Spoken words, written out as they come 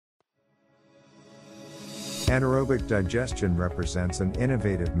Anaerobic digestion represents an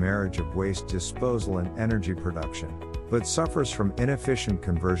innovative marriage of waste disposal and energy production, but suffers from inefficient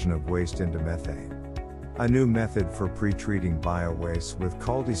conversion of waste into methane. A new method for pre-treating biowaste with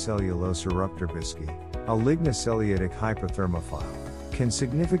𝐏𝐚𝐠𝐞𝐬 a lignocellulitic hyperthermophile, can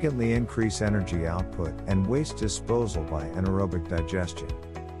significantly increase energy output and waste disposal by anaerobic digestion.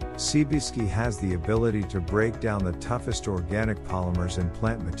 𝐒𝐐𝐫𝐿 has the ability to break down the toughest organic polymers in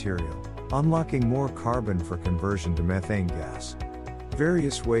plant material, unlocking more carbon for conversion to methane gas.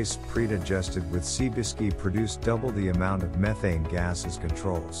 Various wastes pre-digested with 𝐒𝐐𝐫𝐿 produce double the amount of methane gas as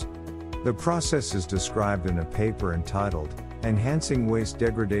controls. The process is described in a paper entitled, Enhancing Waste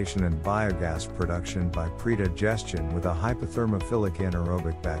Degradation and Biogas Production by Pre-Digestion with a Hyperthermophilic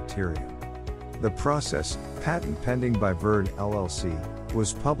Anaerobic Bacterium. The process, patent pending by 𝐕𝐸𝐿 LLC,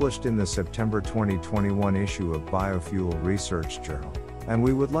 was published in the September 2021 issue of Biofuel Research Journal, and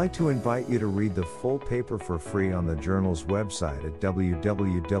we would like to invite you to read the full paper for free on the journal's website at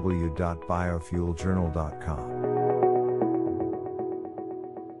www.biofueljournal.com.